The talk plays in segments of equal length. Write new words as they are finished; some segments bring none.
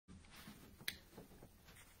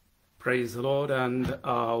Praise the Lord and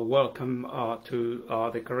welcome to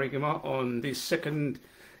the Kerygma on the second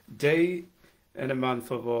day in the month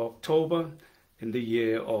of October in the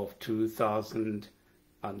year of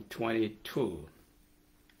 2022.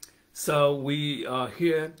 So we are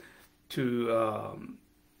here to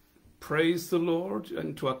praise the Lord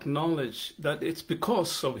and to acknowledge that it's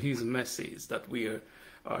because of His mercies that we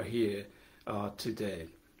are here today.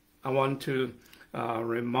 I want to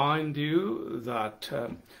remind you that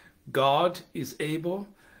God is able,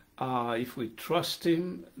 if we trust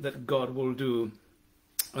Him, that God will do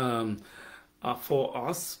for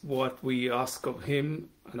us what we ask of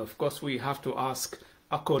Him. And of course, we have to ask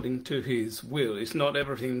according to His will. It's not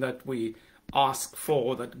everything that we ask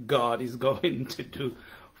for that God is going to do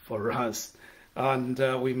for us. And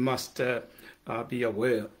we must be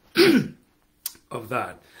aware of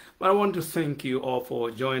that. But I want to thank you all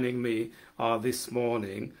for joining me this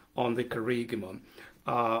morning on the Kerygma.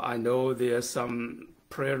 I know there are some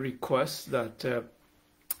prayer requests that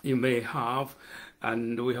you may have,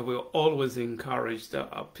 and we have always encouraged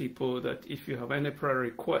people that if you have any prayer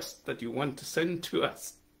requests that you want to send to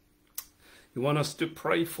us, you want us to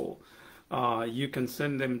pray for, you can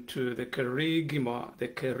send them to the Kerygma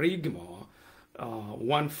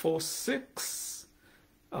 146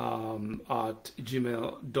 at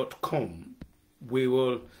gmail.com. We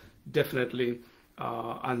will definitely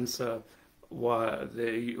answer what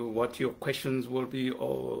your questions will be,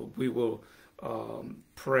 or we will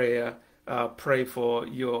pray for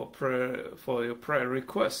your prayer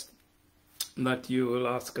request that you will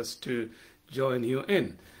ask us to join you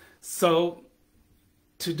in. So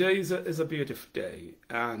today is a beautiful day,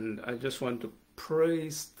 and I just want to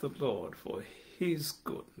praise the Lord for His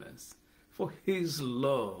goodness, for His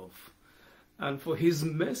love, and for His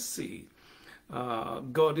mercy.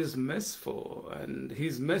 God is merciful, and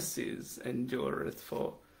His mercies endureth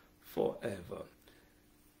forever.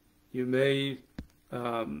 You may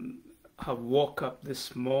have woke up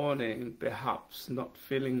this morning perhaps not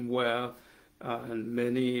feeling well, and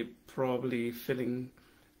many probably feeling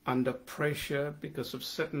under pressure because of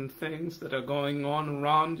certain things that are going on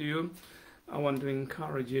around you. I want to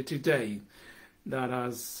encourage you today that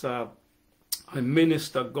as I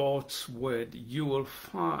minister God's word, you will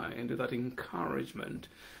find that encouragement,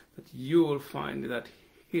 that you will find that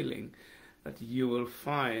healing, that you will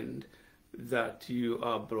find that you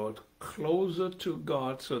are brought closer to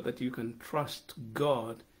God so that you can trust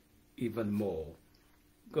God even more.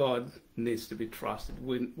 God needs to be trusted.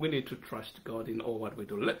 We need to trust God in all what we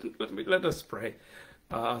do. Let us pray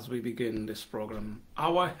as we begin this program.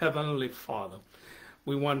 Our Heavenly Father,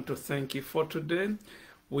 we want to thank you for today.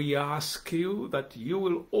 We ask you that you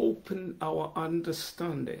will open our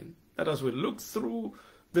understanding, that as we look through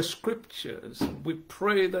the scriptures, we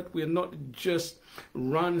pray that we not just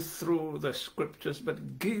run through the scriptures,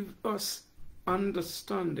 but give us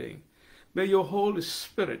understanding. May your Holy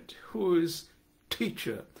Spirit, who is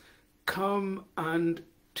teacher, come and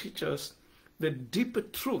teach us the deeper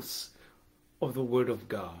truths of the Word of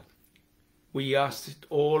God. We ask it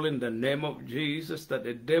all in the name of Jesus, that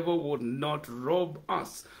the devil would not rob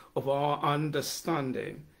us of our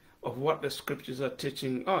understanding of what the scriptures are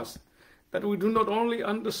teaching us. That we do not only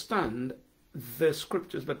understand the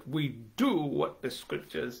scriptures, but we do what the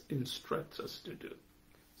scriptures instruct us to do.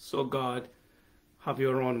 So God, have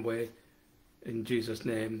your own way. In Jesus'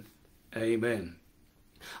 name, amen.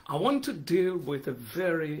 I want to deal with a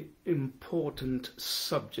very important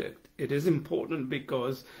subject. It is important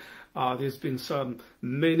because there's been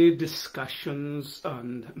many discussions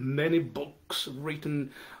and many books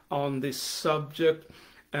written on this subject,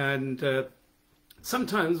 and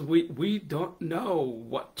sometimes we don't know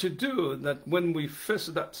what to do. That when we face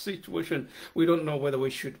that situation, we don't know whether we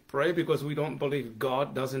should pray because we don't believe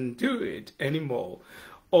God doesn't do it anymore.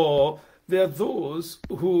 Or there are those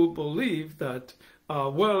who believe that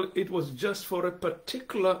well, it was just for a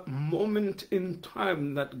particular moment in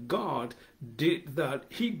time that God did that.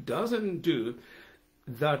 He doesn't do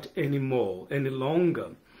that anymore, any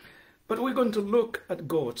longer. But we're going to look at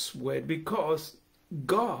God's word because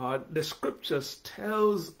God, the scriptures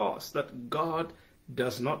tells us that God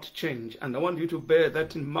does not change. And I want you to bear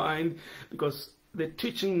that in mind, because the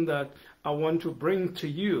teaching that I want to bring to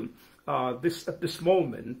you at this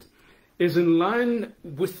moment is in line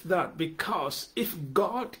with that, because if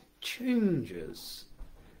God changes,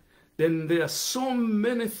 then there are so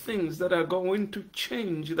many things that are going to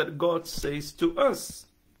change that God says to us.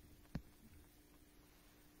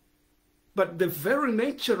 But the very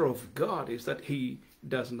nature of God is that He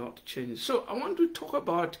does not change. So I want to talk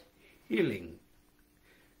about healing,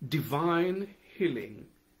 divine healing.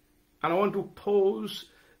 And I want to pose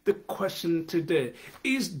the question today,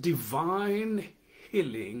 is divine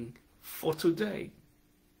healing for today?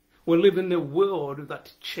 We live in a world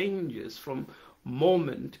that changes from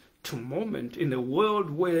moment to moment, in a world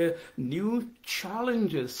where new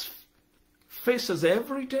challenges face us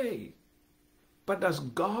every day. But does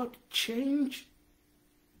God change?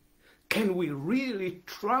 Can we really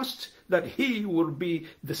trust that He will be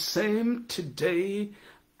the same today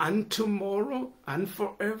and tomorrow and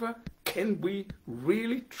forever? Can we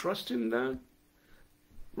really trust in that?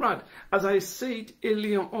 Right, as I said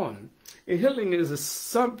earlier on, healing is a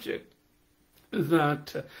subject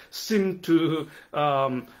that seems to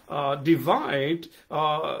divide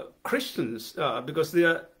Christians because there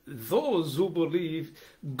are those who believe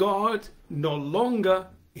God no longer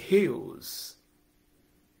heals.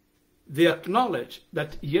 They acknowledge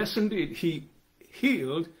that, yes, indeed, He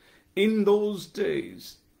healed in those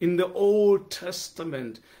days, in the Old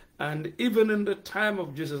Testament, and even in the time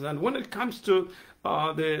of Jesus. And when it comes to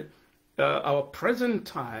our present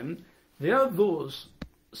time, there are those,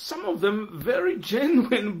 some of them very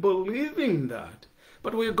genuine, believing that.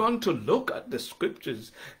 But we're going to look at the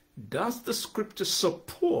scriptures. Does the scripture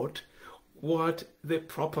support what they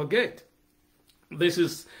propagate? This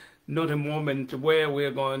is not a moment where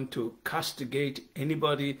we're going to castigate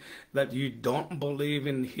anybody that you don't believe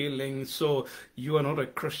in healing, so you are not a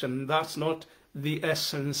Christian. That's not the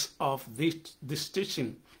essence of this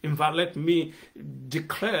teaching. In fact, let me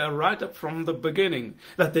declare right up from the beginning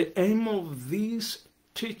that the aim of this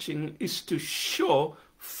teaching is to show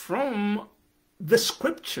from the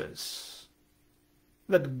scriptures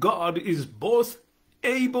that God is both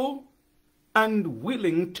able and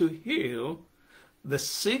willing to heal the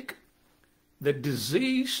sick, the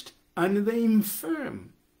diseased, and the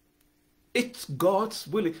infirm. It's God's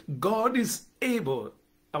willing. God is able.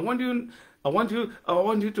 I want you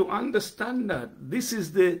to understand that. This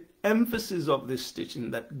is the emphasis of this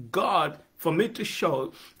teaching, that God, for me to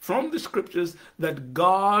show from the scriptures that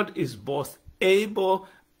God is both able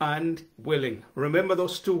and willing. Remember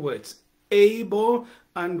those two words, able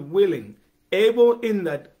and willing. Able in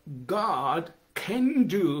that God can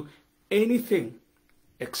do anything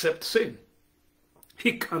except sin.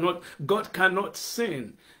 God cannot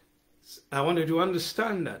sin. I want you to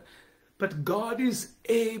understand that. But God is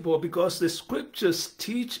able, because the scriptures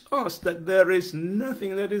teach us that there is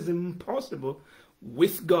nothing that is impossible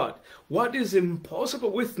with God. What is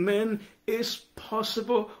impossible with men is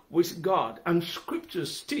possible with God. And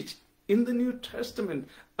scriptures teach in the New Testament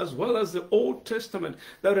as well as the Old Testament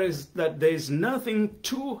that there is nothing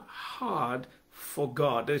too hard for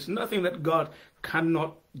God. There's nothing that God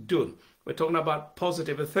cannot do. We're talking about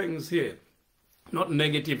positive things here, not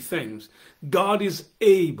negative things. God is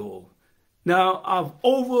able. Now, I've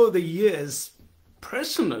over the years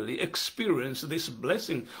personally experienced this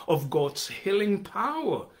blessing of God's healing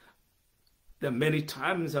power. There are many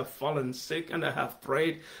times I've fallen sick and I have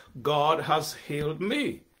prayed, God has healed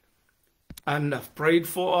me. And I've prayed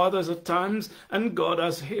for others at times and God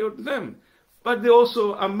has healed them. But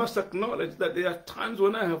also, I must acknowledge that there are times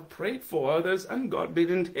when I have prayed for others and God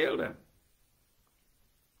didn't heal them.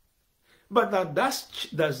 But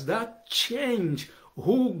does that change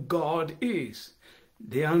who God is?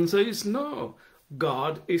 The answer is no.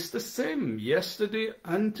 God is the same yesterday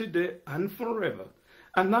and today and forever.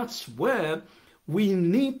 And that's where we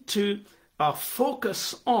need to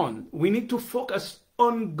focus on. We need to focus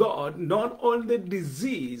on God, not on the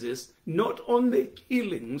diseases, not on the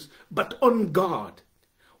healings, but on God.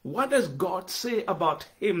 What does God say about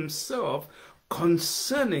Himself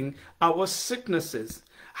concerning our sicknesses?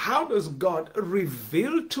 How does God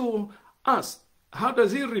reveal to us? How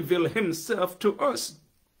does He reveal Himself to us?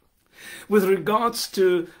 With regards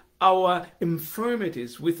to our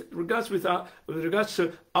infirmities, with regards to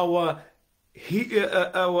our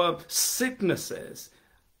sicknesses,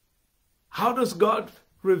 how does God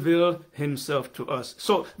reveal Himself to us?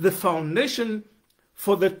 So the foundation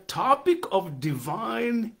for the topic of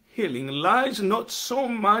divine healing lies not so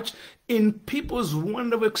much in people's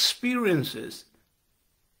wonderful experiences.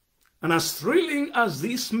 And as thrilling as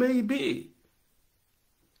this may be,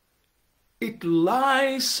 it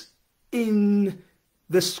lies in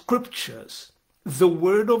the scriptures, the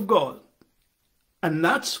Word of God. And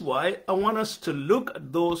that's why I want us to look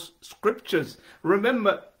at those scriptures.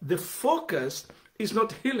 Remember, the focus is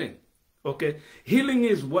not healing, okay? Healing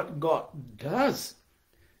is what God does.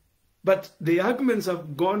 But the arguments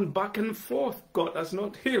have gone back and forth. God has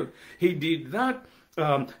not healed. He did that.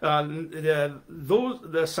 There's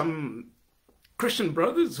some Christian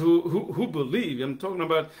brothers who believe. I'm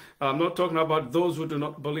not talking about those who do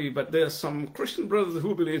not believe, but there are some Christian brothers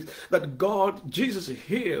who believe that Jesus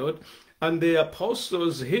healed and the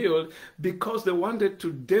apostles healed because they wanted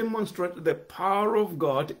to demonstrate the power of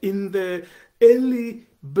God in the early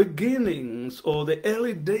beginnings or the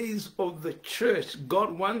early days of the church.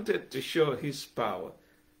 God wanted to show his power.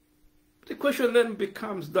 The question then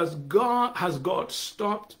becomes, has God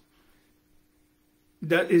stopped?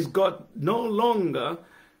 That is God no longer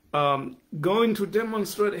going to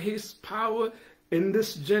demonstrate his power in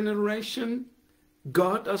this generation?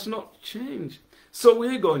 God does not change. So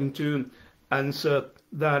we're going to answer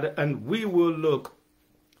that, and we will look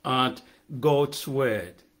at God's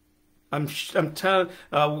word. I'm telling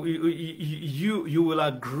you will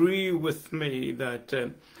agree with me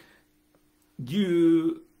that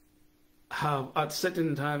you have at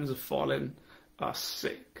certain times fallen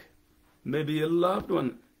sick. Maybe a loved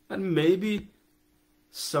one, and maybe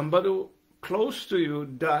somebody close to you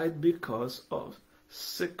died because of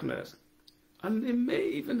sickness. And they may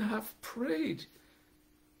even have prayed.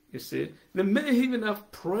 You see, they may even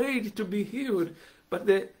have prayed to be healed, but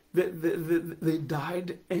they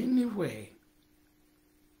died anyway.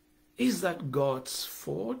 Is that God's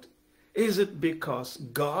fault? Is it because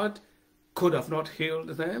God could have not healed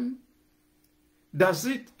them? Does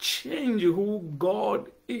it change who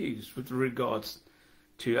God is with regards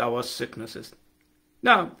to our sicknesses?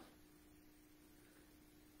 Now,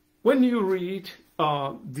 when you read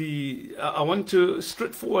I want to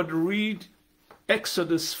straightforward read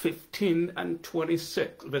Exodus 15 and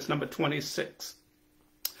 26, verse number 26.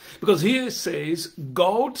 Because here it says,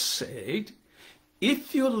 God said,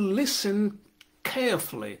 if you listen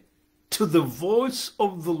carefully to the voice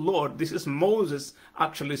of the Lord, this is Moses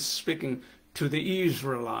actually speaking to the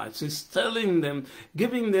Israelites. He's telling them,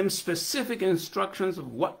 giving them specific instructions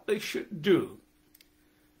of what they should do.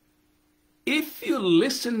 If you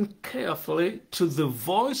listen carefully to the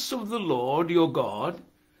voice of the Lord your God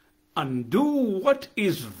and do what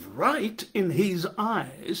is right in his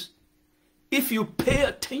eyes, if you pay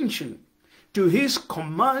attention to his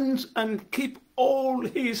commands and keep all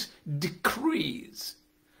his decrees,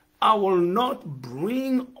 I will not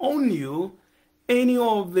bring on you any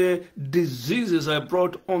of the diseases I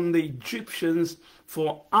brought on the Egyptians,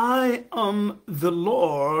 for I am the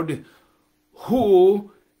Lord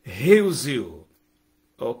who heals you.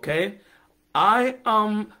 Okay? I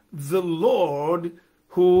am the Lord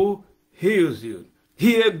who heals you.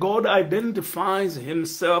 Here God identifies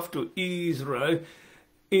himself to Israel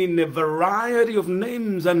in a variety of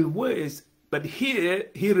names and ways, but here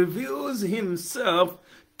he reveals himself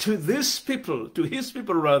to this people, to his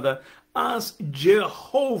people rather, as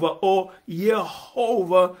Jehovah or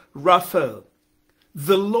Yehovah Rapha,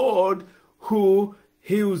 the Lord who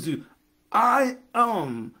heals you. I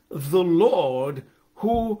am the Lord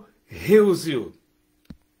who heals you.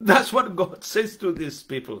 That's what God says to these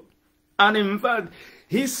people. And in fact,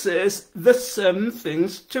 he says the same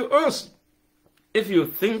things to us. If you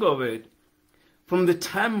think of it, from the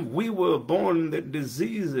time we were born, the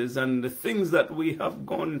diseases and the things that we have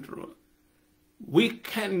gone through, we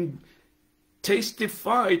can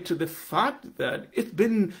testify to the fact that it's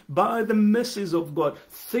been by the mercies of God.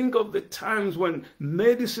 Think of the times when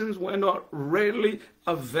medicines were not readily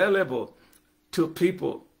available to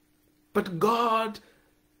people, but God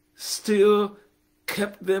still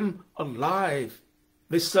kept them alive.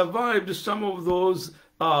 They survived some of those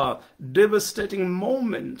devastating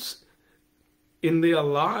moments in their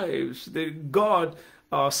lives. God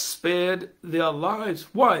spared their lives.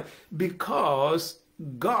 Why? Because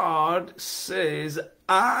God says,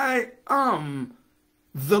 I am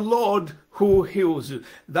the Lord who heals you.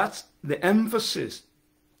 That's the emphasis.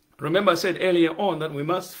 Remember I said earlier on that we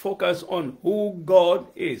must focus on who God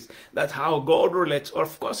is. That's how God relates.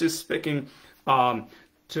 Of course, he's speaking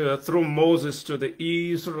through Moses to the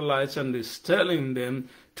Israelites, and he's telling them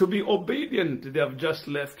to be obedient. They have just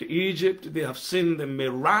left Egypt. They have seen the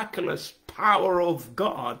miraculous power of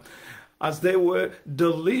God as they were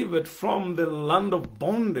delivered from the land of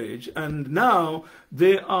bondage, and now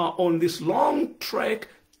they are on this long trek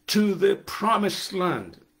to the promised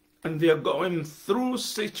land, and they are going through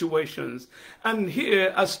situations. And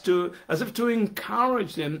here, as if to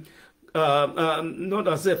encourage them, not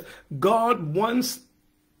as if, God wants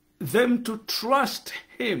them to trust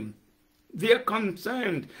him. They are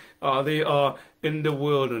concerned. They are in the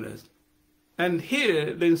wilderness. And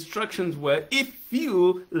here the instructions were, if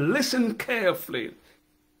you listen carefully,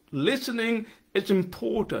 listening is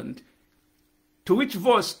important. To which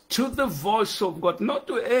voice? To the voice of God, not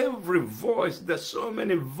to every voice. There's so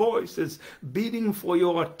many voices bidding for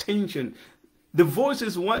your attention. The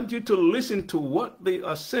voices want you to listen to what they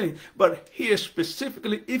are saying. But here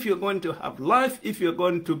specifically, if you're going to have life, if you're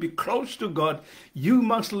going to be close to God, you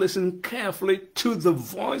must listen carefully to the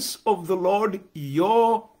voice of the Lord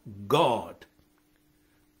your God.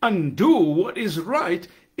 And do what is right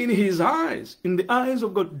in his eyes, in the eyes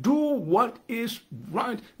of God. Do what is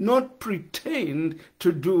right. Not pretend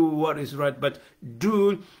to do what is right, but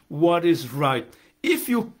do what is right. If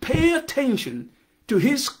you pay attention to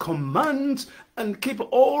his commands and keep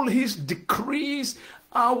all his decrees,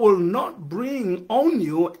 I will not bring on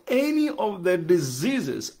you any of the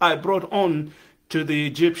diseases I brought on to the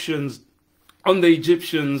Egyptians,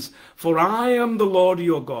 for I am the Lord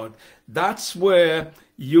your God. That's where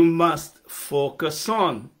you must focus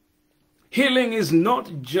on. Healing is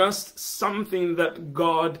not just something that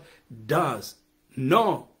God does.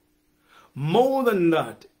 No. More than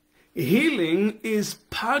that, healing is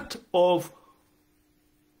part of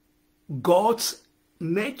God's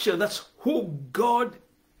nature. That's who God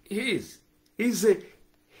is. He's a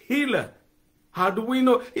healer. How do we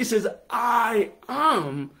know? He says, I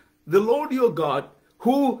am the Lord your God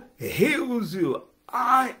who heals you.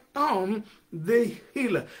 I am the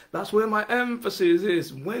healer. That's where my emphasis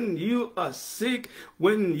is. When you are sick,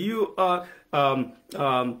 when you are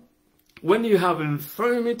when you have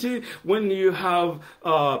infirmity, when you have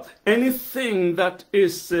anything that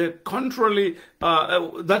is contrarily,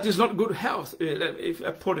 that is not good health, if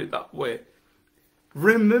I put it that way,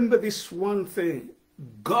 remember this one thing.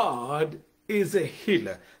 God is a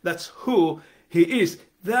healer. That's who he is.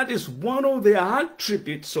 That is one of the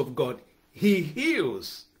attributes of God. He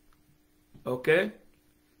heals. Okay?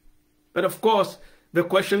 But of course, the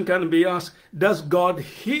question can be asked, does God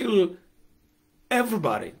heal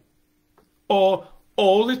everybody? Or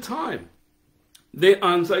all the time? The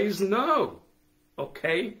answer is no.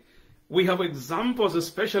 Okay? We have examples,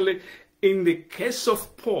 especially in the case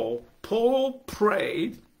of Paul. Paul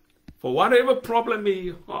prayed for whatever problem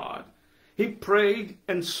he had. He prayed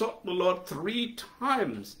and sought the Lord 3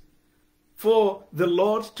 times for the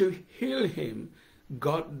Lord to heal him.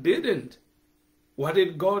 God didn't. What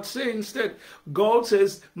did God say instead? God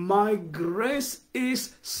says, my grace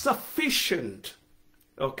is sufficient.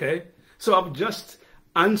 Okay? So I've just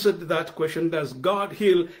answered that question. Does God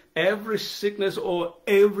heal every sickness or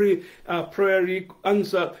every prayer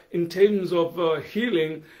answer in terms of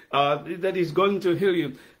healing that is going to heal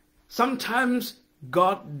you? Sometimes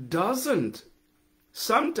God doesn't.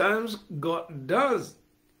 Sometimes God does.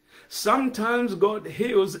 Sometimes God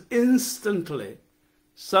heals instantly.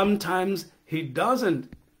 Sometimes he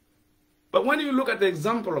doesn't. But when you look at the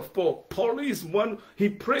example of Paul, Paul is one, he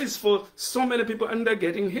prays for so many people and they're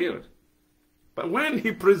getting healed. But when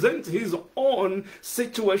he presents his own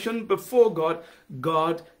situation before God,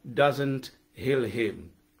 God doesn't heal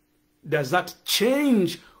him. Does that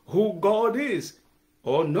change who God is?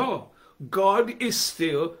 Oh no, God is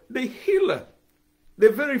still the healer. The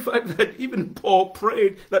very fact that even Paul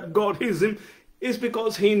prayed that God heals him is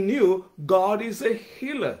because he knew God is a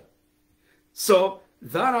healer. So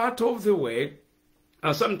that out of the way,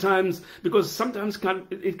 sometimes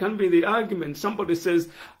it can be the argument. Somebody says,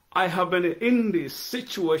 I have been in this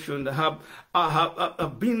situation. I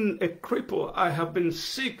have been a cripple. I have been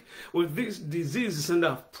sick with these diseases and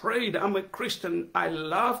I've prayed. I'm a Christian. I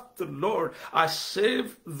love the Lord. I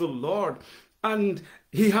serve the Lord. And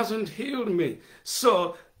he hasn't healed me.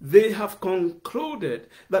 So they have concluded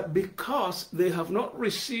that because they have not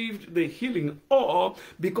received the healing, or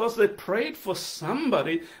because they prayed for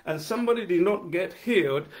somebody and somebody did not get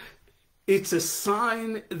healed, it's a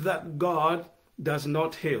sign that God does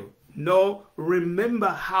not heal. No, remember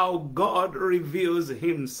how God reveals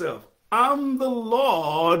himself. I'm the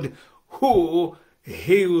Lord who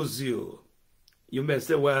heals you. You may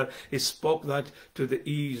say, well, he spoke that to the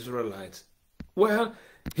Israelites. Well,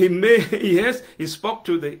 yes, he spoke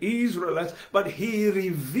to the Israelites, but he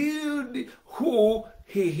revealed who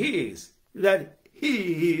he is, that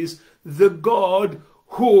he is the God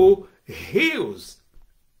who heals.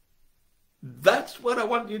 That's what I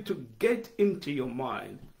want you to get into your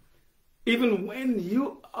mind. Even when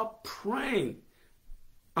you are praying,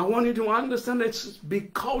 I want you to understand it's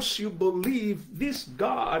because you believe this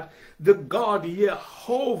God, the God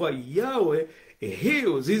Jehovah, Yahweh,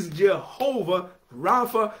 heals. Is Jehovah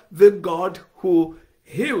Rapha, the God who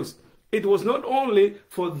heals. It was not only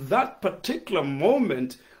for that particular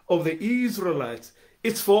moment of the Israelites,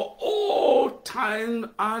 it's for all time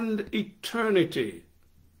and eternity.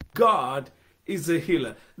 God is a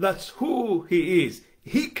healer. That's who he is.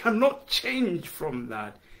 He cannot change from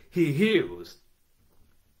that. He heals.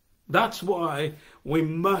 That's why we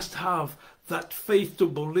must have that faith to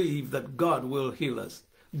believe that God will heal us.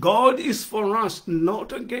 God is for us,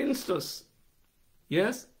 not against us.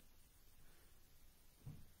 Yes?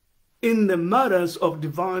 In the matters of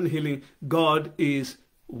divine healing, God is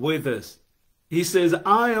with us. He says,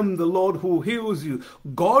 I am the Lord who heals you.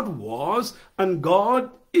 God was, and God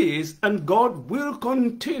is, and God will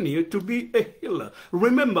continue to be a healer.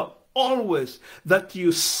 Remember always that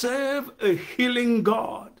you serve a healing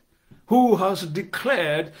God who has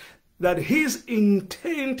declared that his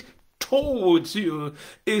intent towards you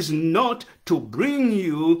is not to bring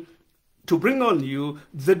on you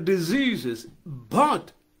the diseases,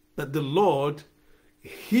 but that the Lord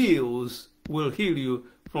will heal you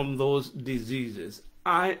from those diseases.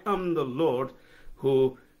 I am the Lord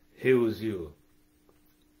who heals you.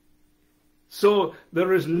 So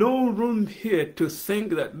there is no room here to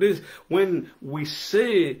think that when we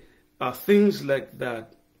say things like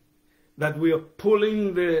that we are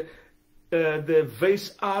pulling the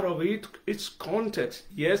vase out of its context.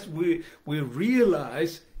 Yes, we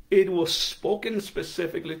realize it was spoken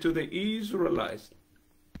specifically to the Israelites.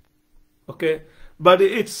 Okay? But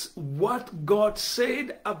it's what God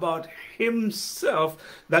said about himself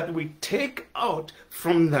that we take out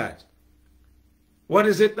from that. What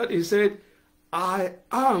is it that he said? I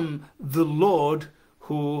am the Lord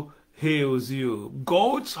who heals you.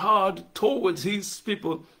 God's heart towards his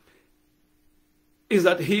people is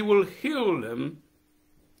that he will heal them.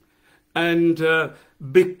 And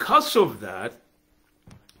because of that,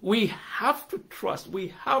 we have to trust,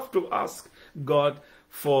 we have to ask God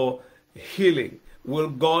for healing. Will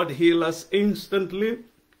God heal us instantly?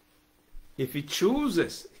 If he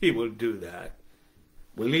chooses, he will do that.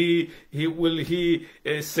 Will he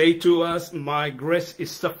say to us, my grace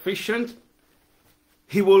is sufficient?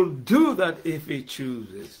 He will do that if he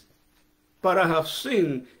chooses. But I have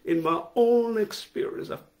seen in my own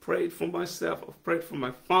experience, I've prayed for myself, I've prayed for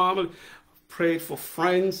my family, I've prayed for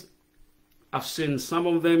friends. I've seen some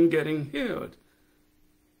of them getting healed.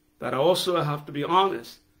 But I also have to be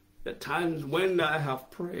honest. There are times when I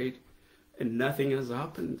have prayed and nothing has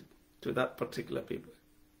happened to that particular people.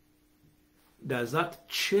 Does that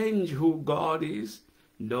change who God is?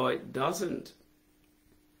 No, it doesn't.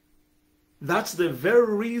 That's the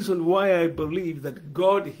very reason why I believe that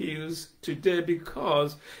God heals today,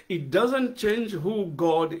 because it doesn't change who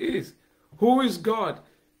God is. Who is God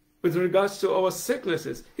with regards to our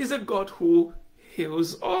sicknesses? He's a God who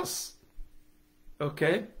heals us.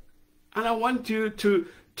 Okay? And I want you to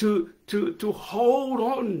hold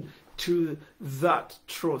on to that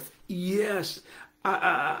truth. Yes,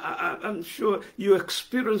 I'm sure your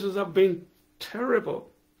experiences have been terrible.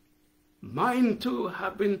 Mine too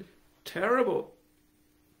have been terrible.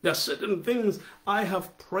 There are certain things I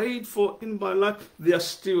have prayed for in my life. They are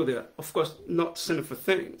still there. Of course, not sinful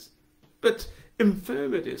things, but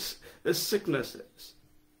infirmities, sicknesses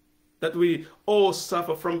that we all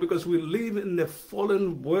suffer from because we live in the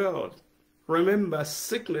fallen world. Remember,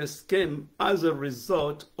 sickness came as a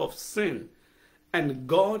result of sin. And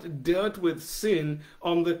God dealt with sin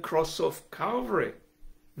on the cross of Calvary.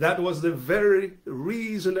 That was the very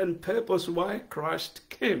reason and purpose why Christ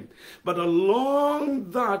came. But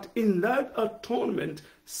along that, in that atonement,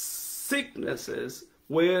 sicknesses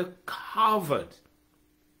were covered.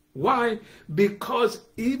 Why? Because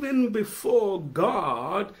even before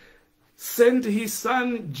God sent his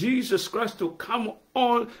son Jesus Christ to come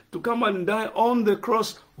and die on the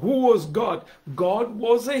cross, who was God? God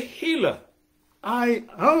was a healer. I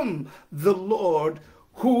am the Lord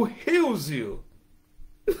who heals you.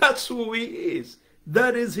 That's who he is.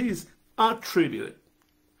 That is his attribute.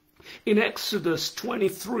 In Exodus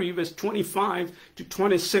 23, verse 25 to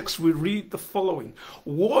 26, we read the following.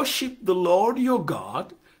 Worship the Lord your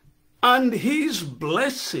God, and his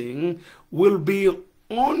blessing will be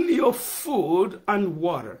on your food and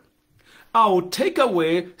water. I will take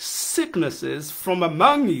away sicknesses from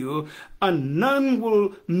among you, and none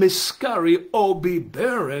will miscarry or be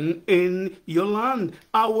barren in your land.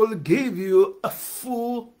 I will give you a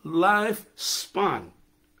full lifespan.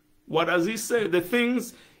 What does he say? The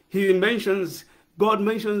things God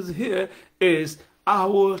mentions here is, I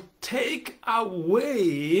will take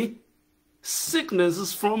away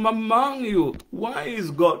sicknesses from among you. Why is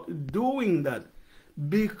God doing that?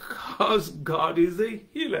 Because God is a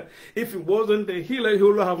healer. If he wasn't a healer, he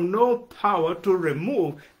would have no power to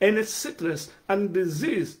remove any sickness and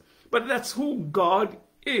disease. But that's who God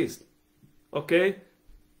is. Okay?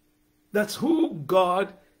 That's who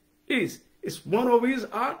God is. It's one of his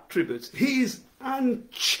attributes. He is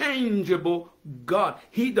unchangeable God.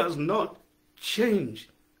 He does not change.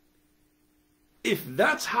 If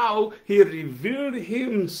that's how he revealed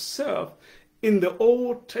himself in the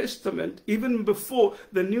Old Testament, even before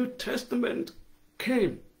the New Testament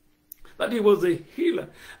came, that he was a healer,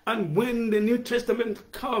 and when the New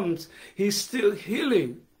Testament comes, he's still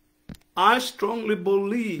healing, I strongly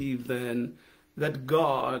believe then that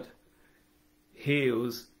God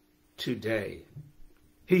heals today.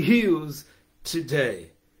 He heals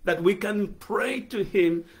today, that we can pray to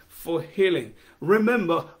him for healing.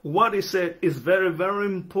 Remember, what he said is very, very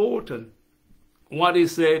important. What he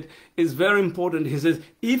said is very important. He says,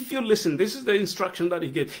 if you listen, this is the instruction that he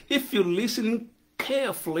gave, if you listen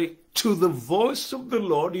carefully to the voice of the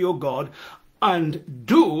Lord your God and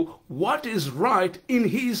do what is right in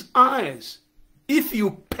his eyes, if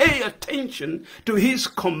you pay attention to his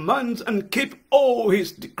commands and keep all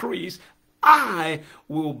his decrees, I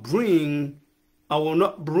will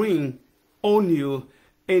not bring on you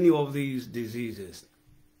any of these diseases.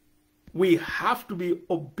 We have to be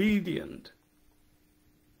obedient.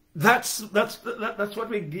 That's what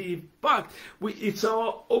we give back. It's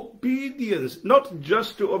our obedience, not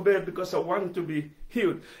just to obey because I want to be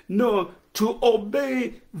healed. No, to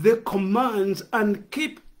obey the commands and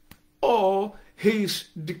keep all his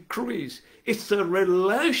decrees. It's a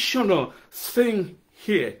relational thing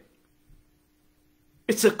here.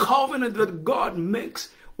 It's a covenant that God makes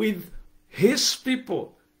with his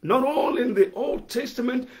people, not only in the Old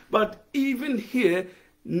Testament, but even here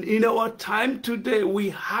in our time today. We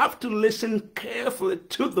have to listen carefully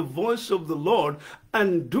to the voice of the Lord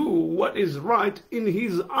and do what is right in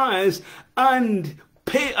his eyes and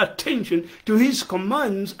pay attention to his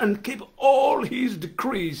commands and keep all his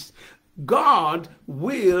decrees. God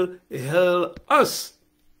will heal us.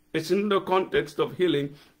 It's in the context of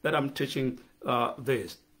healing that I'm teaching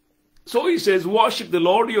this. So he says, worship the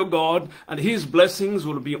Lord your God, and his blessings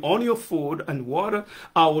will be on your food and water.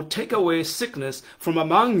 I will take away sickness from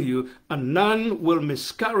among you, and none will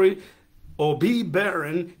miscarry or be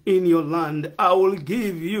barren in your land. I will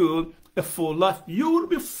give you a full life. You will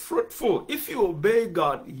be fruitful. If you obey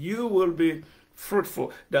God, you will be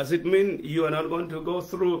fruitful. Does it mean you are not going to go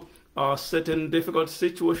through a certain difficult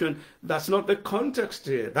situation? That's not the context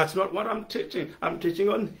here. That's not what I'm teaching. I'm teaching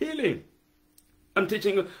on healing. I'm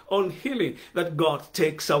teaching on healing, that God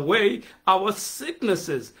takes away our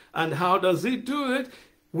sicknesses. And how does he do it?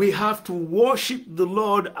 We have to worship the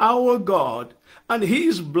Lord our God, and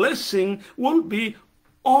his blessing will be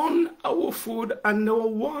on our food and our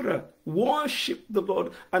water. Worship the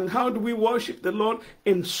Lord. And how do we worship the Lord?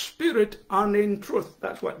 In spirit and in truth.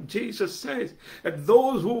 That's what Jesus says, that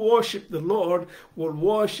those who worship the Lord will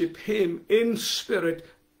worship him in spirit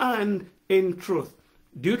and in truth.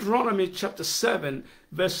 Deuteronomy chapter 7,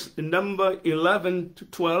 verse number 11 to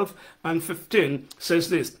 12 and 15 says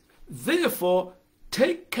this: therefore,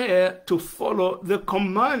 take care to follow the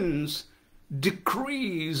commands,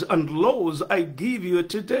 decrees, and laws I give you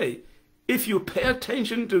today. If you pay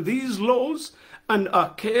attention to these laws and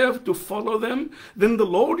are careful to follow them, then the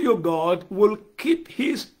Lord your God will keep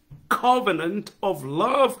his covenant of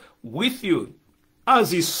love with you,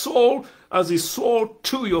 as he swore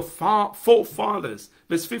to your forefathers.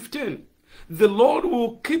 Verse 15, the Lord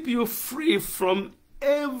will keep you free from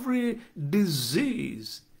every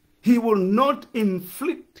disease. He will not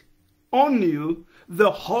inflict on you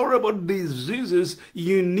the horrible diseases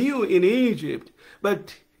you knew in Egypt,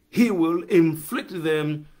 but he will inflict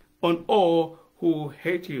them on all who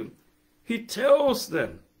hate you. He tells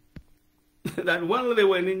them that while they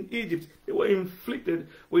were in Egypt, they were inflicted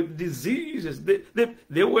with diseases.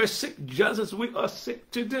 They were sick just as we are sick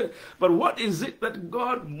today. But what is it that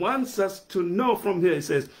God wants us to know from here? He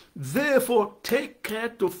says, therefore, take care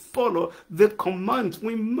to follow the commands.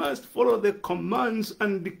 We must follow the commands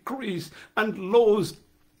and decrees and laws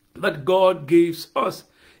that God gives us.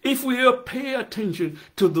 If we pay attention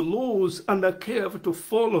to the laws and are careful to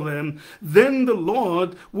follow them, then the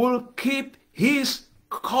Lord will keep his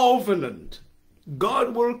covenant.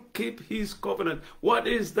 God will keep his covenant. What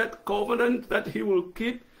is that covenant that he will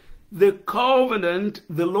keep? The covenant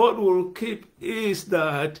the Lord will keep is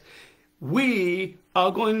that we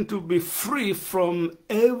are going to be free from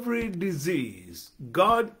every disease.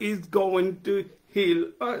 God is going to heal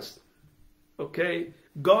us. Okay?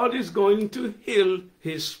 God is going to heal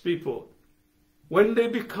his people. When they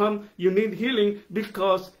become, you need healing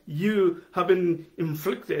because you have been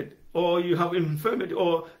inflicted, or you have infirmity,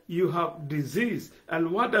 or you have disease.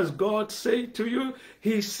 And what does God say to you?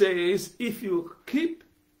 He says, if you keep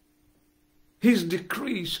his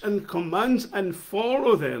decrees and commands and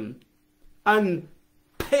follow them and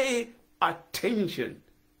pay attention.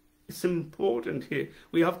 It's important here.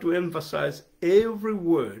 We have to emphasize every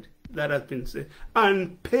word that has been said,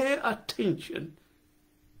 and pay attention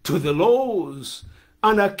to the laws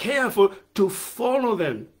and are careful to follow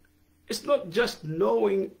them. It's not just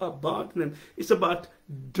knowing about them, it's about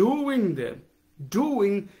doing them,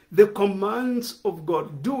 doing the commands of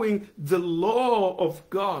God, doing the law of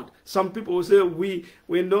God. Some people will say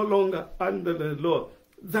we're no longer under the law.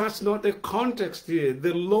 That's not the context here.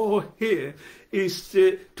 The law here is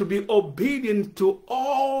to be obedient to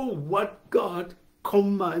all what God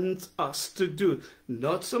commands us to do.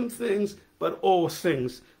 Not some things, but all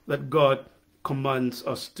things that God commands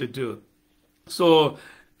us to do. So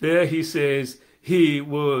there he says he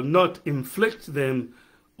will not inflict them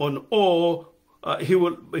on all. He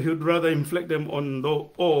would rather inflict them on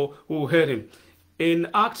all who hate him. In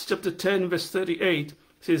Acts chapter 10 verse 38 it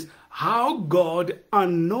says, how God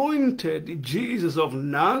anointed Jesus of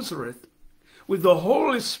Nazareth with the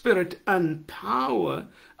Holy Spirit and power,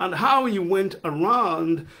 and how he went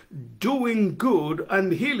around doing good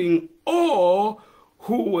and healing all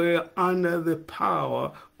who were under the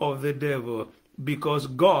power of the devil, because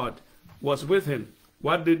God was with him.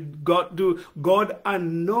 What did God do? God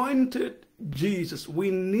anointed Jesus. We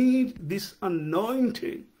need this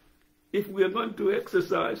anointing. If we are going to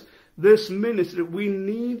exercise this ministry, we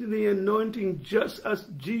need the anointing just as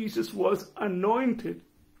Jesus was anointed.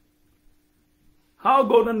 How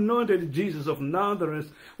God anointed Jesus of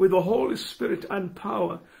Nazareth with the Holy Spirit and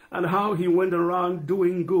power, and how he went around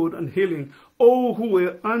doing good and healing all who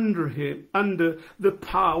were under him, under the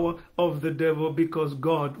power of the devil, because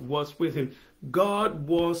God was with him. God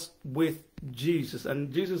was with Jesus,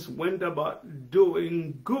 and Jesus went about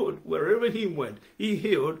doing good wherever he went. He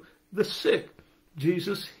healed the sick.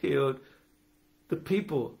 Jesus healed the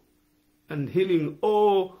people and healing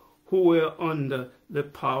all who were under the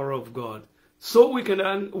power of God. So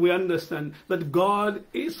we understand that God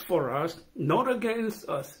is for us, not against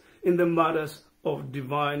us, in the matters of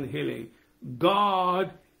divine healing.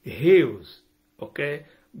 God heals. Okay?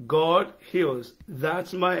 God heals.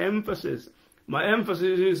 That's my emphasis. My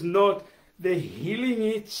emphasis is not the healing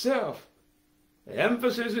itself. The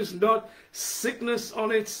emphasis is not sickness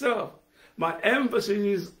on itself. My emphasis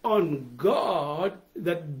is on God,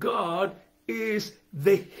 that God is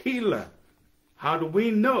the healer. How do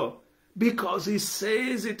we know? Because he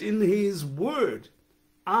says it in his word.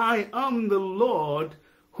 I am the Lord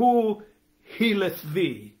who healeth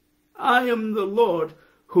thee. I am the Lord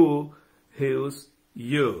who heals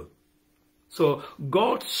you. So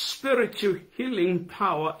God's spiritual healing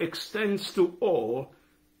power extends to all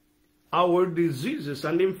our diseases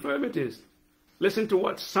and infirmities. Listen to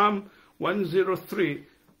what Psalm 103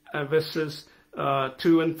 verses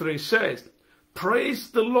 2 and 3 says.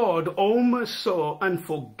 Praise the Lord, O my soul, and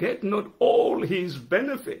forget not all his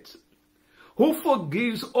benefits, who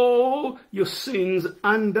forgives all your sins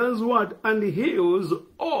and does what? And heals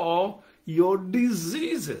all your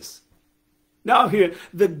diseases. Now here,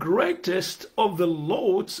 the greatest of the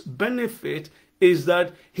Lord's benefit is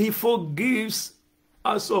that he forgives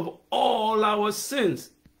us of all our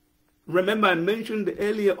sins. Remember, I mentioned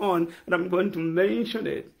earlier on, and I'm going to mention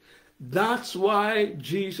it. That's why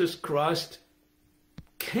Jesus Christ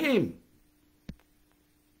came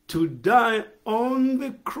to die on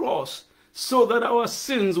the cross, so that our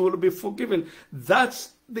sins will be forgiven.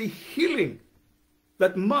 That's the healing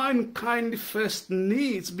that mankind first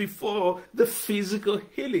needs before the physical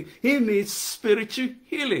healing. He needs spiritual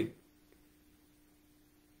healing.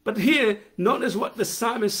 But here, notice what the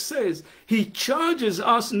psalmist says. He charges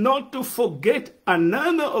us not to forget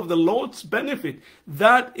another of the Lord's benefit.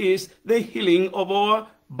 That is the healing of our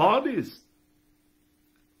bodies,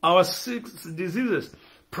 our sick diseases.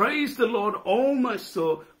 Praise the Lord, O my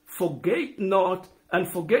soul. Forget not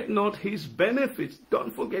his benefits.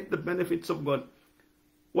 Don't forget the benefits of God.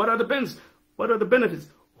 What are the benefits? What are the benefits?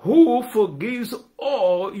 Who forgives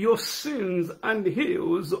all your sins and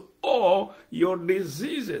heals all your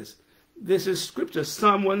diseases. This is scripture,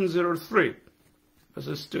 Psalm 103,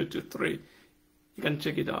 verses 2 to 3. You can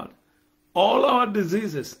check it out. All our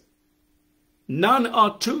diseases, none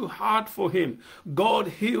are too hard for him. God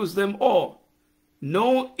heals them all.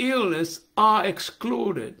 No illness are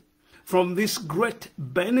excluded from this great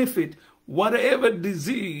benefit. Whatever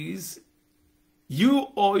disease you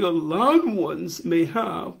or your loved ones may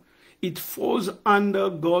have, it falls under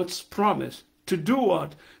God's promise to do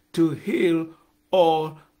what? To heal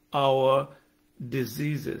all our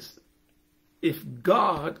diseases. If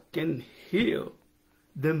God can heal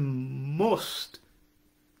the most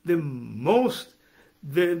things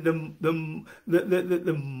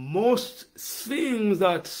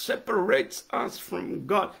that separates us from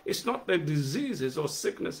God, it's not the diseases or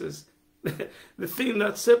sicknesses The thing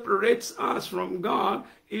that separates us from God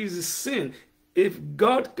is sin. If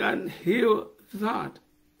God can heal that,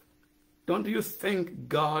 don't you think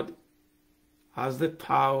God has the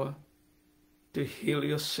power to heal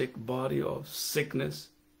your sick body of sickness?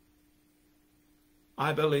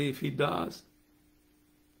 I believe he does.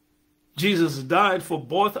 Jesus died for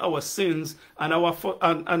both our sins and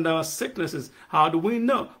our sicknesses. How do we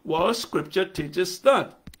know? Well, Scripture teaches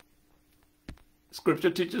that. Scripture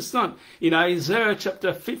teaches that. In Isaiah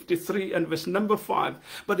chapter 53 and verse number 5,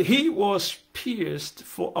 but he was pierced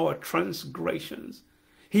for our transgressions.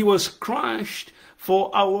 He was crushed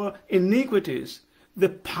for our iniquities. The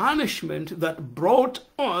punishment that brought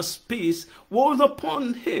us peace was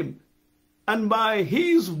upon him, and by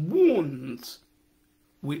his wounds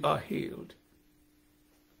we are healed.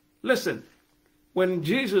 Listen, when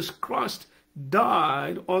Jesus Christ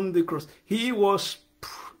died on the cross, he was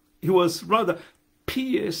rather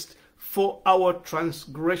pierced for our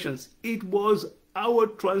transgressions. It was our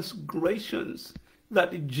transgressions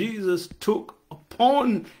that Jesus took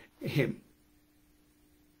upon him.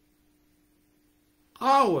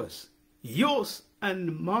 Ours, yours,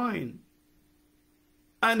 and mine.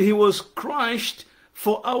 And he was crushed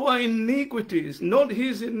for our iniquities, not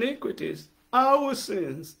his iniquities, our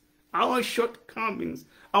sins, our shortcomings,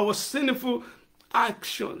 our sinful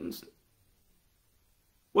actions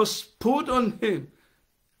was put on him,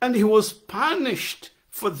 and he was punished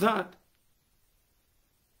for that.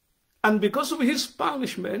 And because of his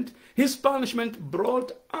punishment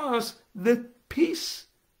brought us the peace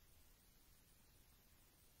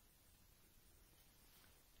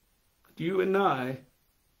that you and I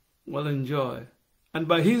will enjoy. And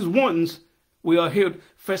by his wounds we are healed.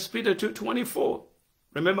 1 Peter 2:24.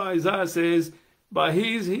 Remember, Isaiah says, by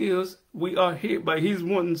his heels we are healed. By his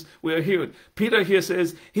wounds we are healed. Peter here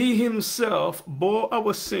says, he himself bore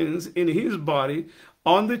our sins in his body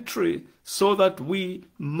on the tree, so that we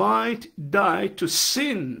might die to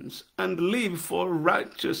sins and live for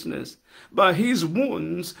righteousness. By his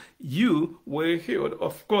wounds you were healed.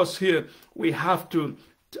 Of course, here we have to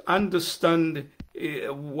understand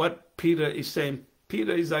what Peter is saying.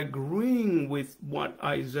 Peter is agreeing with what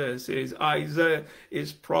Isaiah says. Isaiah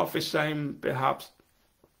is prophesying perhaps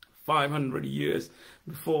 500 years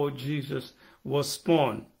before Jesus was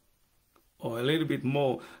born, or a little bit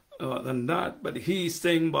more than that. But he is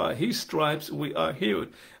saying by his stripes we are healed.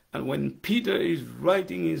 And when Peter is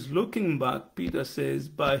writing, is looking back, Peter says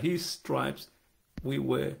by his stripes we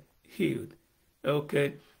were healed.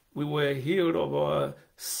 Okay, we were healed of our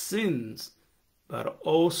sins, but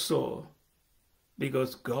also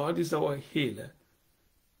because God is our healer.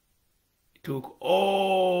 He took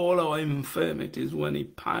all our infirmities when he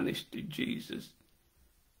punished Jesus,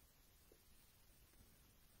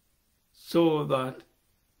 so that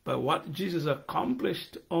by what Jesus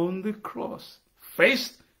accomplished on the cross,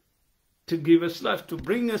 first to give us life, to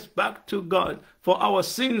bring us back to God, for our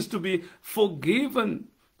sins to be forgiven,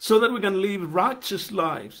 so that we can live righteous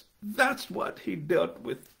lives. That's what he dealt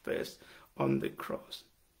with first on the cross.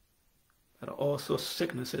 But also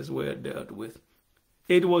sicknesses were dealt with.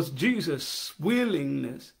 It was Jesus'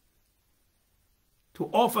 willingness to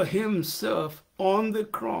offer himself on the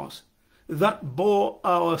cross that bore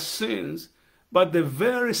our sins. But the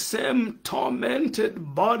very same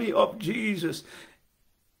tormented body of Jesus,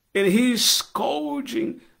 in his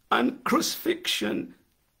scourging and crucifixion,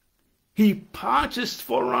 he purchased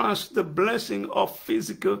for us the blessing of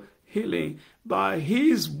physical healing. By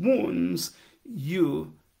his wounds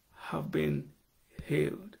you have been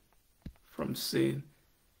healed from sin,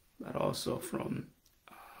 but also from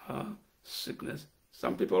sickness.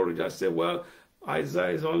 Some people will just say, well,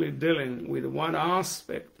 Isaiah is only dealing with one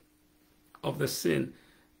aspect of the sin.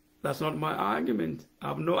 That's not my argument. I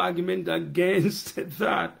have no argument against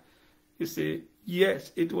that. You see,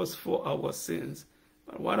 yes, it was for our sins.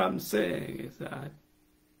 But what I'm saying is that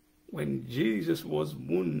when Jesus was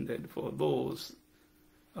wounded for those,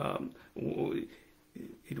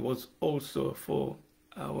 it was also for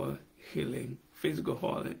our healing,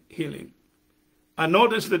 physical healing. And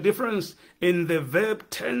notice the difference in the verb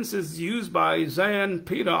tenses used by Isaiah and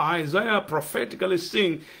Peter. Isaiah prophetically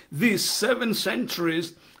saying these 7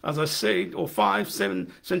 centuries, as I said, or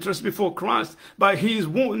 7 centuries before Christ, by his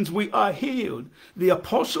wounds we are healed. The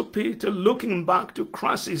Apostle Peter, looking back to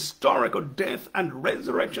Christ's historical death and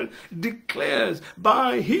resurrection, declares,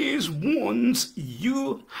 by his wounds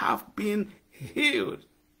you have been healed.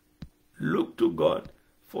 Look to God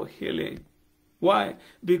for healing. Why?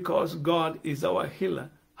 Because God is our healer.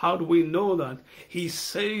 How do we know that? He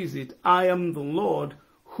says it, I am the Lord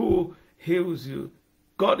who heals you.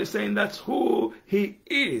 God is saying that's who he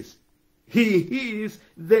is. He is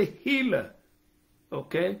the healer.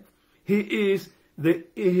 Okay? He is the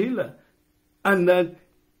healer. And that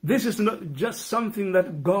this is not just something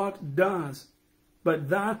that God does, but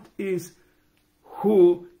that is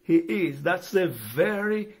who he is. That's the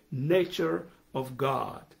very nature of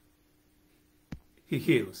God. He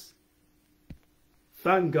heals.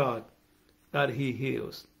 Thank God that he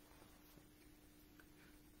heals.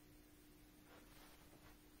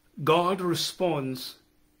 God responds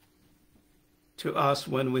to us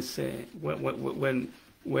when we say, when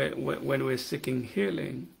we're seeking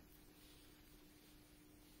healing.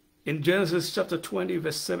 In Genesis chapter 20,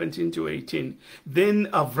 verse 17 to 18, then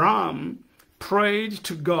Avram prayed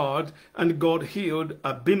to God, and God healed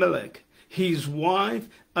Abimelech, his wife,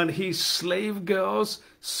 and his slave girls,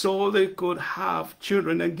 so they could have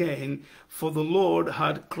children again, for the Lord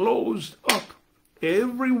had closed up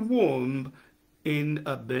every womb in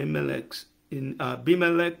Abimelech's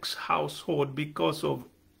household because of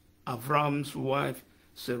Avram's wife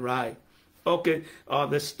Sarai. Okay,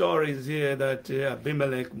 the story is here that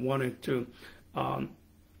Abimelech wanted to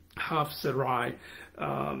have Sarai,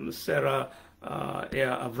 Avram's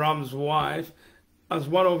wife, as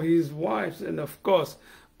one of his wives. And of course,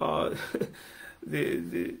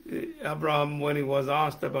 Abraham, when he was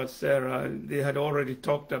asked about Sarah, they had already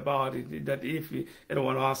talked about it, that if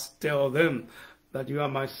anyone asks, tell them that you are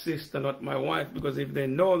my sister, not my wife, because if they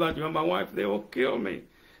know that you are my wife, they will kill me.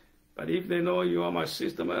 But if they know you are my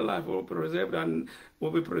sister, my life will be preserved, and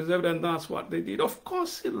that's what they did. Of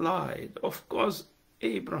course he lied. Of course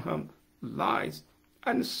Abraham lies.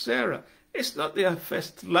 And Sarah, it's not their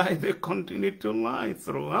first lie. They continue to lie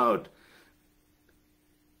throughout.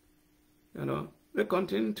 You know, they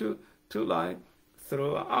continue to lie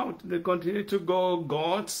throughout. They continue to go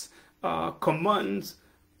God's commands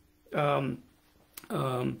every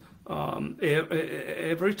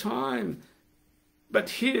time. But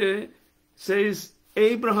here says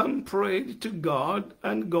Abraham prayed to God,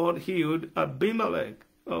 and God healed Abimelech.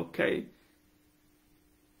 Okay.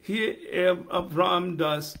 Here Abraham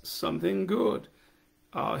does something good.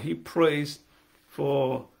 He prays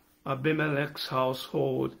for Abimelech's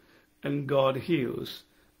household, and God heals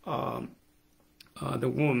the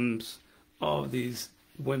wombs of these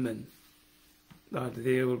women, that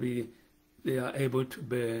they are able to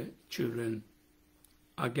bear children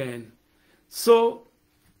again. So,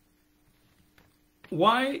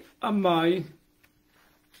 why am I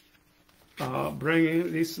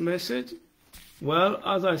bringing this message? Well,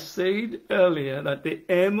 as I said earlier, that the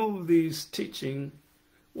aim of this teaching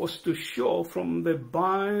was to show from the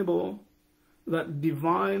Bible that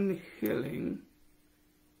divine healing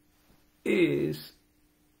is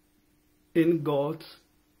in God's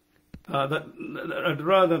that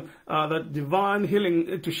divine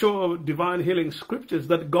healing, to show divine healing scriptures,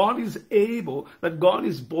 that God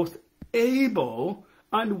is both able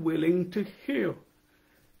and willing to heal.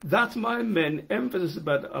 That's my main emphasis,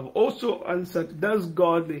 but I've also answered, does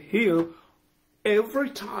God heal every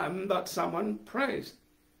time that someone prays?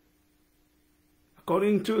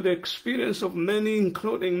 According to the experience of many,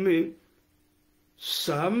 including me,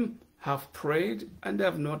 some have prayed and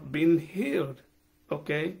have not been healed.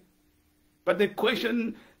 Okay? But the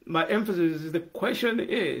question, my emphasis is, the question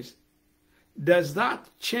is, does that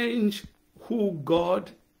change who God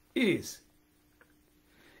is?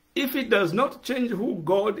 If it does not change who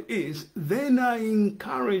God is, then I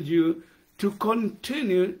encourage you to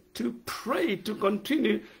continue to pray, to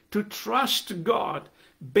continue to trust God,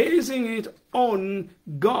 basing it on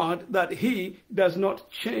God, that he does not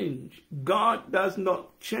change. God does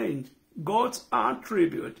not change. God's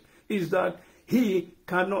attribute is that he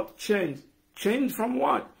cannot change. Change from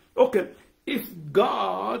what? Okay, if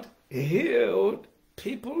God healed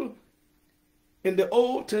people in the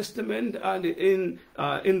Old Testament and in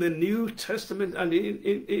the New Testament, and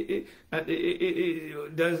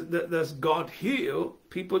does God heal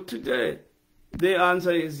people today? The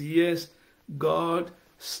answer is yes, God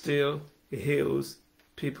still heals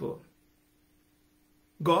people.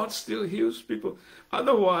 God still heals people.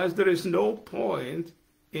 Otherwise, there is no point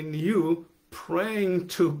in you praying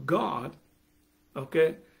to God,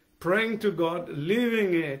 okay? Praying to God,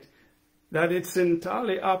 leaving it, that it's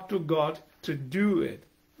entirely up to God to do it.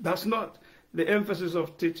 That's not the emphasis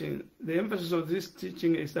of teaching. The emphasis of this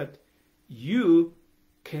teaching is that you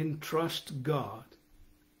can trust God.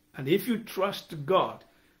 And if you trust God,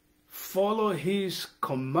 follow his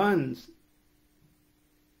commands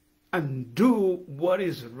and do what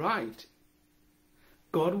is right,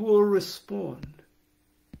 God will respond.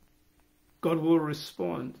 God will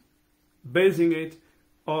respond, basing it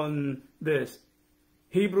on this.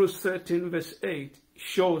 Hebrews 13 verse 8,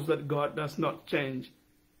 shows that God does not change.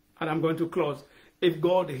 And I'm going to close. If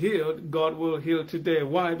God healed, God will heal today.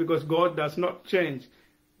 Why? Because God does not change.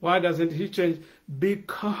 Why doesn't he change?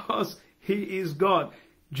 Because he is God.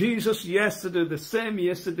 Jesus yesterday, the same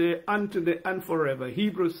yesterday, and today, and forever.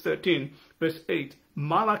 Hebrews 13, verse 8.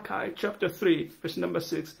 Malachi chapter 3, verse number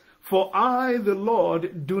 6. For I, the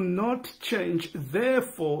Lord, do not change.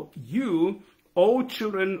 Therefore, you, O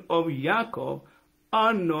children of Jacob,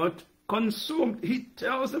 are not consumed. He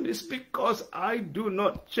tells them it's because I do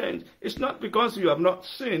not change. It's not because you have not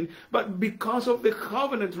sinned, but because of the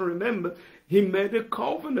covenant. Remember, he made a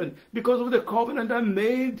covenant. Because of the covenant I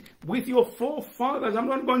made with your forefathers, I'm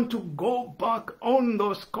not going to go back on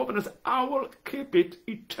those covenants. I will keep it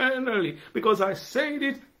eternally. Because I said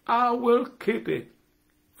it, I will keep it.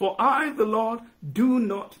 For I, the Lord, do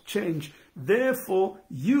not change. Therefore,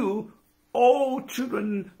 you, O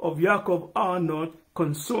children of Jacob, are not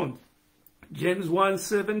consumed. James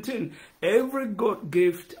 1:17. Every good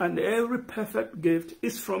gift and every perfect gift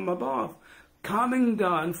is from above, coming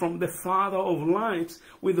down from the Father of lights,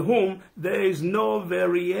 with whom there is no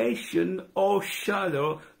variation or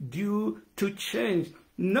shadow due to change.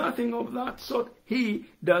 Nothing of that sort. He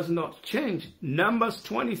does not change. Numbers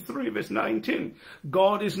 23 verse 19.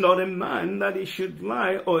 God is not a man that he should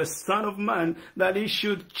lie, or a son of man that he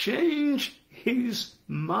should change his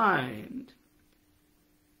mind.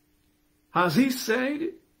 Has he said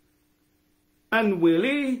it? And will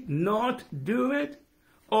he not do it?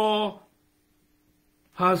 Or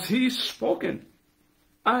has he spoken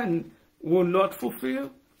and will not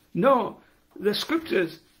fulfill? No, the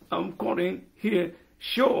scriptures I'm quoting here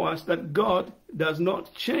show us that God does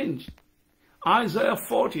not change. Isaiah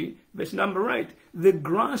 40, verse number 8. The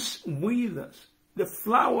grass withers, the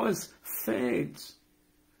flowers fades,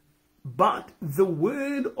 but the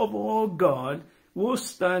word of our God will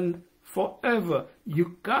stand forever.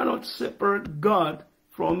 You cannot separate God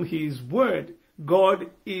from his word. God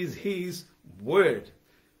is his word.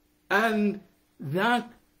 And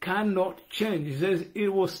that cannot change. He says it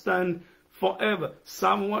will stand forever.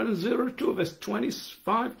 Psalm 102 verse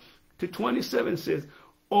 25 to 27 says,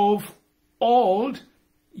 of old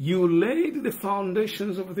you laid the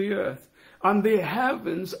foundations of the earth, and the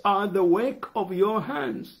heavens are the work of your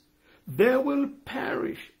hands. They will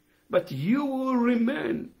perish, but you will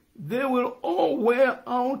remain. They will all wear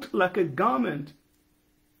out like a garment.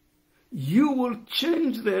 You will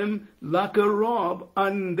change them like a robe,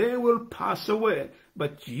 and they will pass away.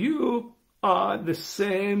 But you are the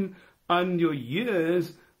same, and your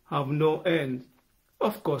years have no end.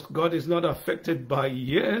 Of course, God is not affected by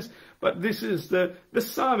years, but this is the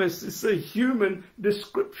psalmist. It's a human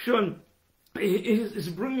description. He is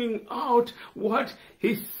bringing out what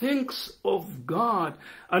he thinks of God.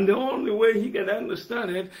 And the only way he can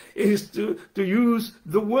understand it is to use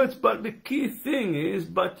the words. But the key thing is,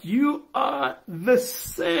 but you are the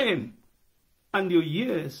same, and your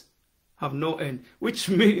years have no end. Which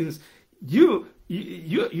means you're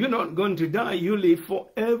not going to die. You live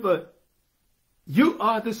forever. You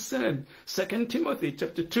are the same. 2 Timothy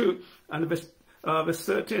chapter 2 and verse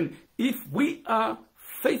 13. If we are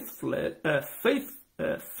faithless,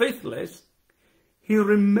 he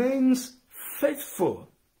remains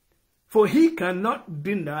faithful, for he cannot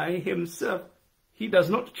deny himself. He does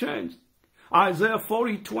not change. Isaiah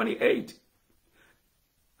 40:28.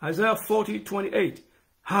 Isaiah 40:28.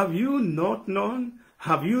 Have you not known?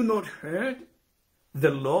 Have you not heard?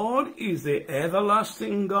 The Lord is the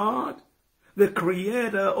everlasting God, the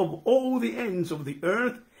creator of all the ends of the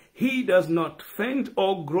earth. He does not faint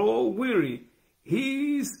or grow weary.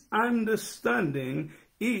 His understanding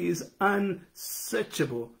is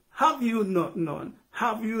unsearchable. Have you not known?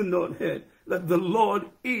 Have you not heard that the Lord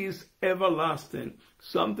is everlasting?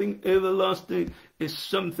 Something everlasting is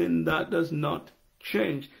something that does not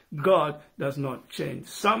change. God does not change.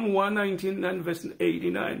 Psalm 119 and verse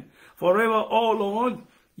 89. Forever, O Lord,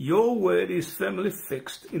 your word is firmly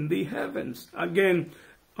fixed in the heavens. Again,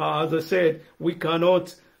 as I said, we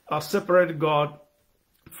cannot separate God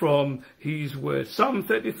from his word. Psalm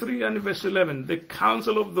 33 and verse 11. The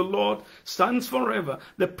counsel of the Lord stands forever,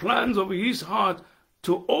 the plans of his heart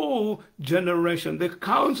to all generations. The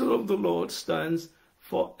counsel of the Lord stands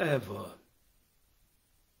forever.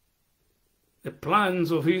 The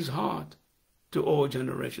plans of his heart to all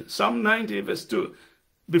generations. Psalm 90 verse 2.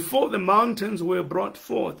 Before the mountains were brought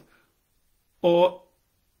forth, or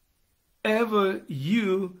ever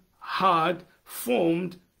you had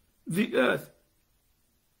formed the earth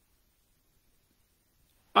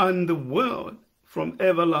and the world, from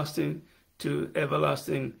everlasting to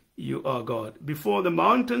everlasting, you are God. Before the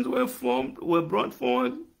mountains were brought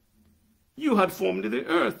forth, You had formed the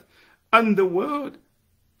earth and the world.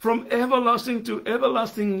 From everlasting to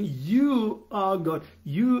everlasting, you are God.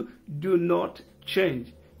 You do not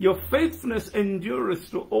change. Your faithfulness endureth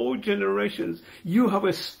to all generations. You have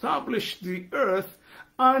established the earth,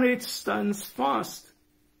 and it stands fast.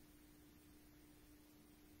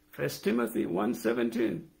 1 Timothy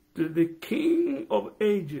 1:17, to the King of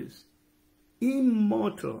ages,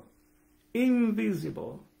 immortal,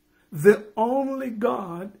 invisible, the only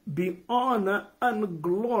God, be honor and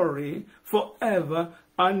glory forever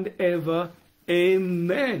and ever.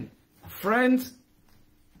 Amen. Friends,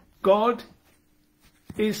 God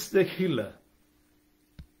is the healer.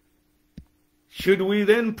 Should we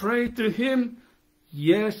then pray to him?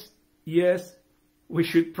 Yes, we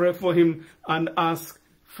should pray for him and ask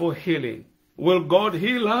for healing. Will God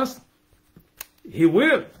heal us? He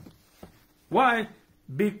will. Why?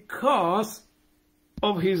 Because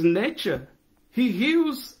of his nature. He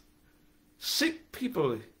heals sick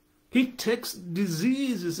people. He takes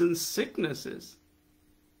diseases and sicknesses.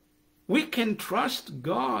 We can trust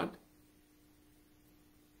God.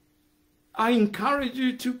 I encourage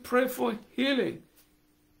you to pray for healing.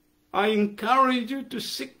 I encourage you to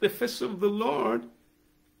seek the face of the Lord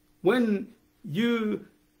when you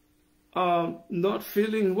are not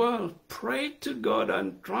feeling well. Pray to God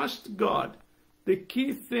and trust God. The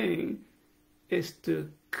key thing is to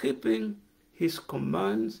keeping his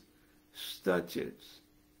commands, statutes,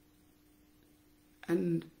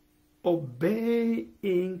 and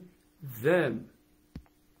obeying them.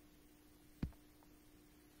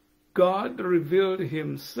 God revealed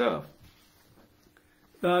himself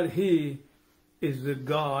that he is the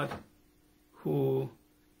God who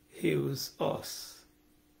heals us.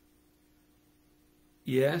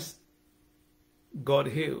 Yes, God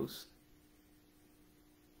heals.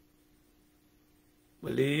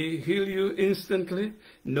 Will he heal you instantly?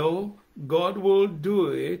 No, God will do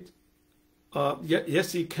it.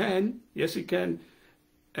 Yes, he can. Yes, he can.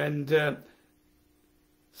 And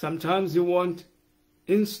sometimes you want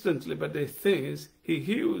instantly, but the thing is, he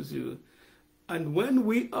heals you. And when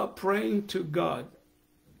we are praying to God,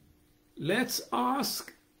 let's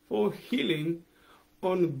ask for healing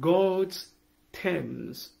on God's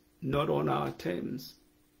terms, not on our terms.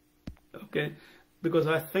 Okay? Because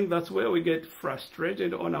I think that's where we get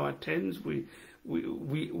frustrated on our terms. We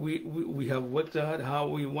have worked out how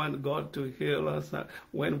we want God to heal us,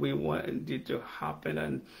 when we want it to happen,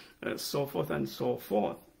 and so forth and so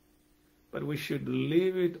forth. But we should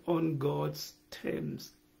leave it on God's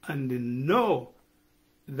terms and know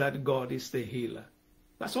that God is the healer.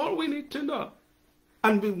 That's all we need to know.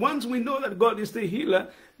 And once we know that God is the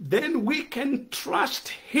healer, then we can trust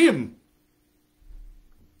him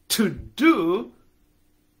to do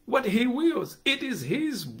what he wills. It is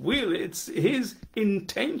his will. It's his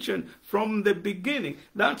intention from the beginning.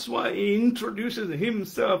 That's why he introduces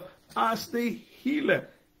himself as the healer.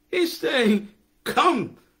 He's saying,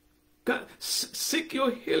 come, seek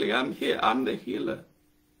your healing. I'm here. I'm the healer.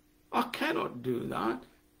 I cannot do that.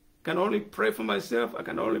 I can only pray for myself. I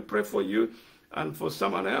can only pray for you and for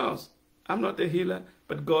someone else. I'm not the healer,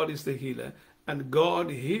 but God is the healer. And God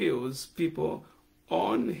heals people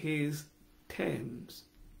on his terms.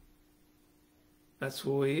 That's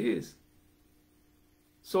who he is.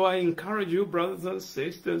 So I encourage you, brothers and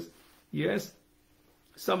sisters, yes,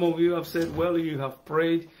 some of you have said, well, you have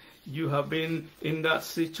prayed, you have been in that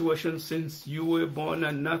situation since you were born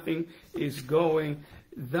and nothing is going.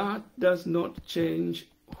 That does not change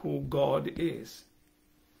who God is.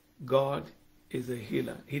 God is a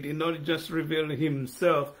healer. He did not just reveal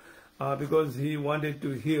himself because he wanted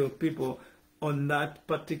to heal people on that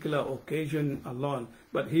particular occasion alone,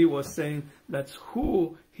 but he was saying that's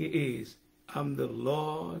who he is. I'm the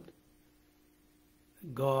Lord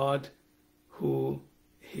God who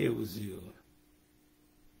heals you.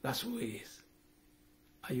 That's who he is.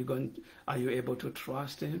 Are you able to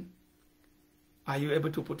trust him? Are you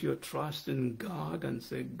able to put your trust in God and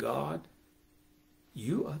say, God,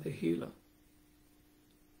 you are the healer.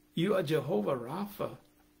 You are Jehovah Rapha.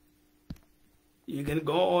 You can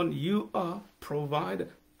go on, you are provider.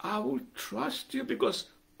 I will trust you because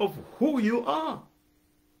of who you are.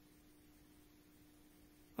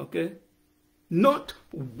 Okay? Not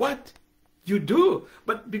what you do,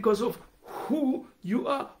 but because of who you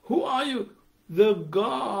are. Who are you? The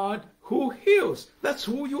God who heals. That's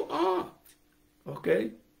who you are.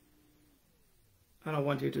 Okay? And I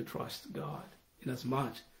want you to trust God in as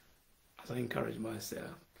much as I encourage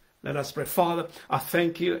myself. Let us pray. Father, I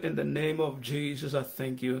thank you in the name of Jesus. I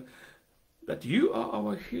thank you that you are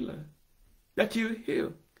our healer, that you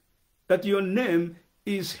heal, that your name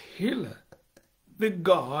is healer, the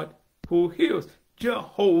God who heals.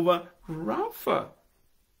 Jehovah Rapha.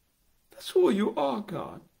 That's who you are,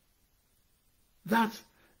 God. That's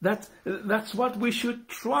what we should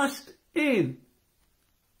trust in.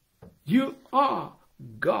 You are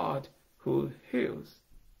God who heals.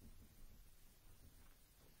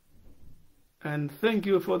 And thank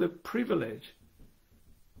you for the privilege.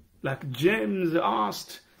 Like James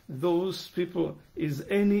asked those people, is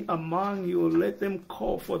any among you, let them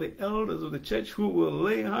call for the elders of the church who will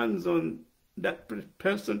lay hands on that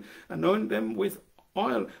person, anoint them with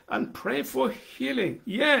oil, and pray for healing.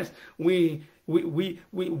 Yes, we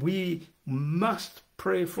must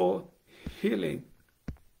pray for healing,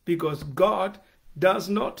 because God does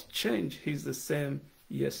not change. He's the same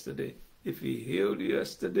yesterday. If he healed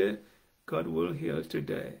yesterday, God will heal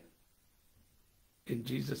today. In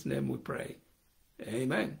Jesus' name we pray.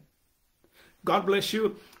 Amen. God bless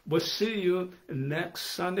you. We'll see you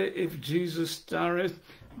next Sunday if Jesus tarries.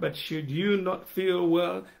 But should you not feel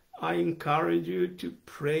well, I encourage you to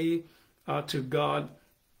pray to God.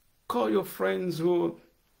 Call your friends who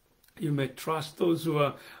you may trust, those who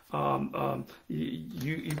are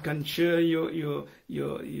you can share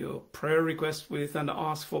your prayer request with and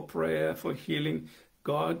ask for prayer for healing.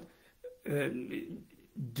 God,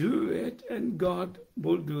 do it, and God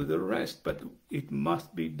will do the rest. But it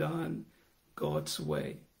must be done God's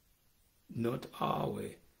way, not our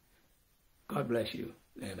way. God bless you.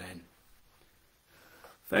 Amen.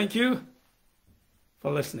 Thank you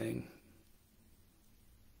for listening.